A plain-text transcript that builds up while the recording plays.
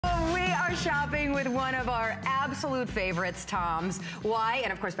are shopping with one of our absolute favorites, TOMS. Why?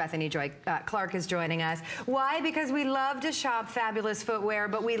 And of course, Bethany Joy Clark is joining us. Why? Because we love to shop fabulous footwear,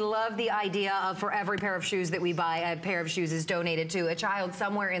 but we love the idea of for every pair of shoes that we buy, a pair of shoes is donated to a child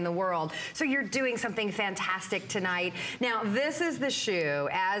somewhere in the world. So you're doing something fantastic tonight. Now, this is the shoe.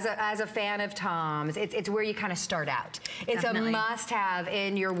 As a fan of TOMS, it's where you kind of start out. It's Definitely. A must-have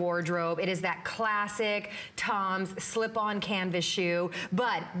in your wardrobe. It is that classic TOMS slip-on canvas shoe,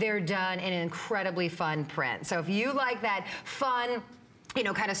 but they're done in an incredibly fun print. So if you like that fun, you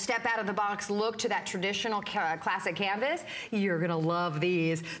know, kind of step out of the box look to that traditional classic canvas, you're gonna love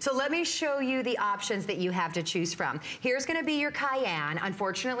these. So let me show you the options that you have to choose from. Here's gonna be your cayenne.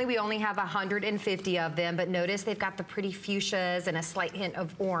 Unfortunately, we only have 150 of them, but notice they've got the pretty fuchsias and a slight hint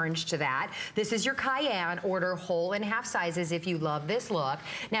of orange to that. This is your cayenne. Order whole and half sizes if you love this look.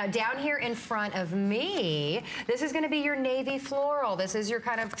 Now down here in front of me, this is gonna be your navy floral. This is your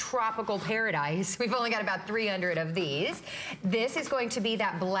kind of tropical paradise. We've only got about 300 of these. This is going to be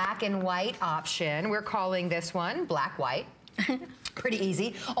that black and white option. We're calling this one black white. Pretty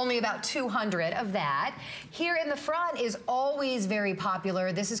easy. Only about 200 of that. Here in the front is always very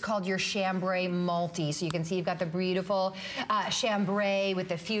popular. This is called your chambray multi. So you can see you've got the beautiful chambray with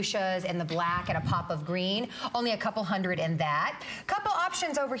the fuchsias and the black and a pop of green. Only a couple hundred in that. Couple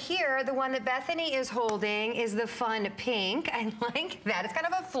options over here. The one that Bethany is holding is the fun pink. I like that. It's kind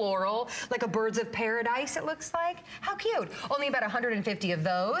of a floral, like a birds of paradise it looks like. How cute. Only about 150 of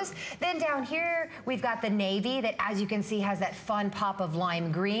those. Then down here we've got the navy that, as you can see, has that fun pop of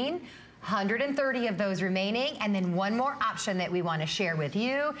lime green. 130 of those remaining, and then one more option that we want to share with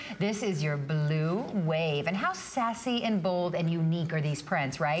you. This is your blue wave. And how sassy and bold and unique are these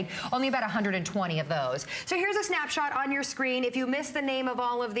prints, right? Only about 120 of those. So here's a snapshot on your screen. If you missed the name of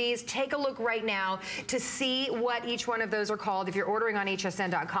all of these, take a look right now to see what each one of those are called. If you're ordering on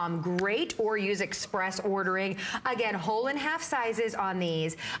hsn.com, great, or use express ordering. Again, whole and half sizes on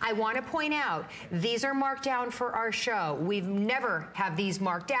these. I want to point out, these are marked down for our show. We've never have these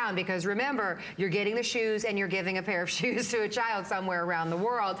marked down because remember, you're getting the shoes and you're giving a pair of shoes to a child somewhere around the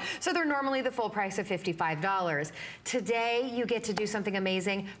world. So they're normally the full price of $55. Today, you get to do something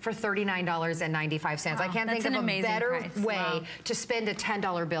amazing for $39.95. Wow, I can't think of a better way to spend a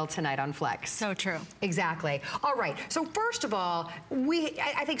 $10 bill tonight on Flex. So true. Exactly. All right, so first of all,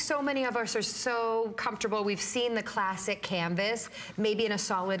 I think so many of us are so comfortable. We've seen the classic canvas, maybe in a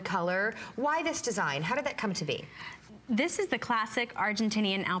solid color. Why this design? How did that come to be? This is the classic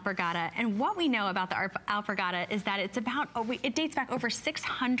Argentinian alpargata, and what we know about the alpargata is that it's about, it dates back over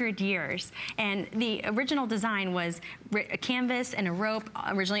 600 years, and the original design was a canvas and a rope,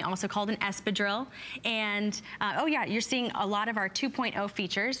 originally also called an espadrille, and oh yeah, you're seeing a lot of our 2.0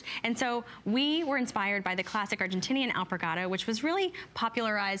 features, and so we were inspired by the classic Argentinian alpargata, which was really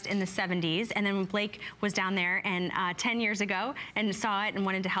popularized in the 70s, and then when Blake was down there and 10 years ago and saw it and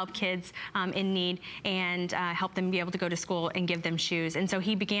wanted to help kids in need and help them be able to go to school and give them shoes. And so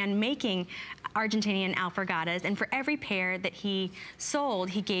he began making Argentinian alpargatas, and for every pair that he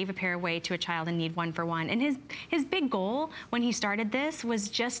sold, he gave a pair away to a child in need, one for one. And his big goal when he started this was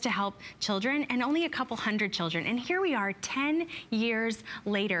just to help children, and only a couple hundred children. And here we are 10 years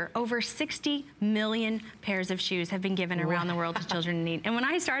later, over 60 million pairs of shoes have been given around the world to children in need. And when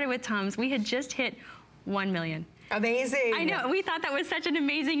I started with TOMS, we had just hit 1 million. Amazing. I know, we thought that was such an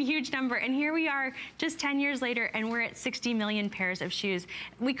amazing, huge number. And here we are just 10 years later and we're at 60 million pairs of shoes.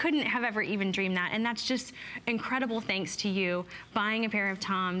 We couldn't have ever even dreamed that. And that's just incredible thanks to you, buying a pair of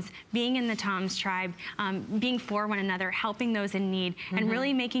TOMS, being in the TOMS tribe, being for one another, helping those in need, and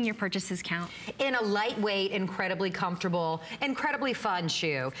really making your purchases count. In a lightweight, incredibly comfortable, incredibly fun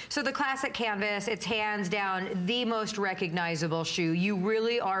shoe. So the classic canvas, it's hands down the most recognizable shoe. You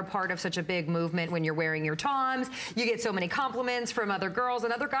really are part of such a big movement when you're wearing your TOMS. You get so many compliments from other girls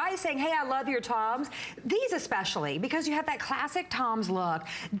and other guys saying, hey, I love your TOMS. These especially, because you have that classic TOMS look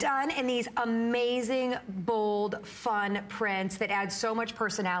done in these amazing, bold, fun prints that add so much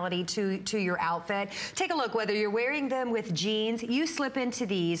personality to your outfit. Take a look, whether you're wearing them with jeans, you slip into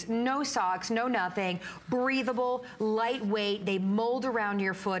these, no socks, no nothing, breathable, lightweight, they mold around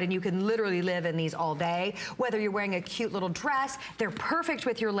your foot and you can literally live in these all day. Whether you're wearing a cute little dress, they're perfect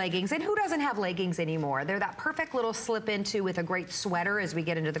with your leggings. And who doesn't have leggings anymore? They're that perfect perfect little slip into with a great sweater as we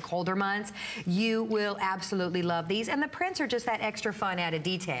get into the colder months. You will absolutely love these, and the prints are just that extra fun added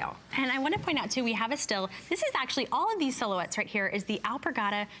detail. And I want to point out too, we have a still. This is actually, all of these silhouettes right here is the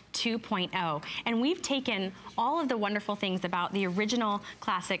Alpargata 2.0. And we've taken all of the wonderful things about the original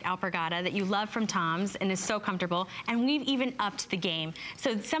classic Alpargata that you love from TOMS and is so comfortable, and we've even upped the game.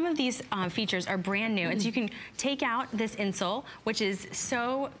 So some of these features are brand new. And so you can take out this insole, which is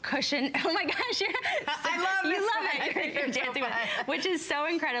so cushioned. Oh my gosh, I love you this love it. You're dancing with it, which is so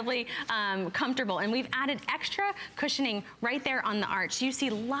incredibly comfortable. And we've added extra cushioning right there on the arch. You see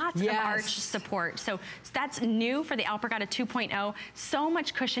lots of arch support. So that's new for the Alpargata 2.0. So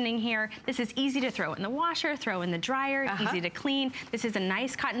much cushioning here. This is easy to throw in the washer, throw in the dryer, easy to clean. This is a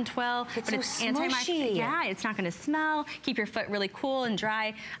nice cotton twill, but it's anti-microbial. Yeah, it's not going to smell. Keep your foot really cool and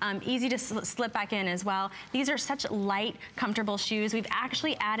dry. Easy to slip back in as well. These are such light, comfortable shoes. We've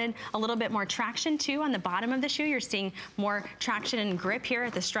actually added a little bit more traction too on the bottom of the shoe. You're seeing more traction and grip here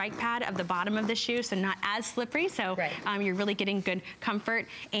at the strike pad of the bottom of the shoe, so not as slippery. So you're really getting good comfort,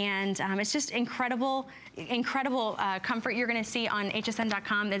 and it's just incredible comfort you're going to see on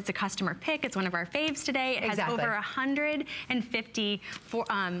hsn.com. It's a customer pick. It's one of our faves today. It has over 150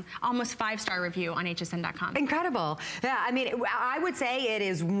 almost 5-star review on hsn.com. Incredible. Yeah, I mean, I would say it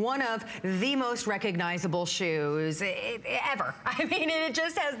is one of the most recognizable shoes ever. I mean, it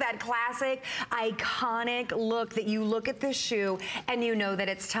just has that classic, iconic look that you look at this shoe and you know that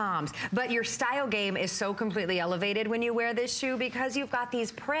it's TOMS. But your style game is so completely elevated when you wear this shoe because you've got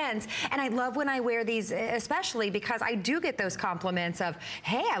these prints. And I love when I wear these, especially because I do get those compliments of,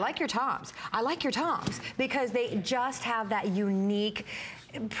 hey, I like your TOMS. I like your TOMS, because they just have that unique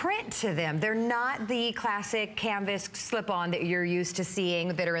print to them. They're not the classic canvas slip-on that you're used to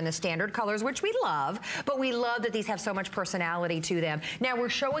seeing that are in the standard colors, which we love, but we love that these have so much personality to them. Now we're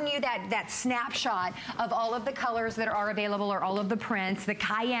showing you that snapshot of all of the colors that are available, or all of the prints. The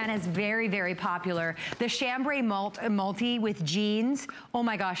Cayenne is very, very popular. The chambray multi with jeans, oh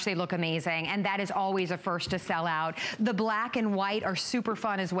my gosh, they look amazing, and that is always a first to sell out. The black and white are super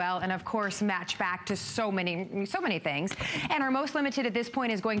fun as well, and of course match back to so many things. And our most limited at this point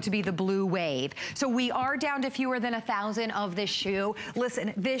is going to be the blue wave. So we are down to fewer than 1,000 of this shoe.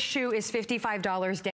 Listen, this shoe is $55 down.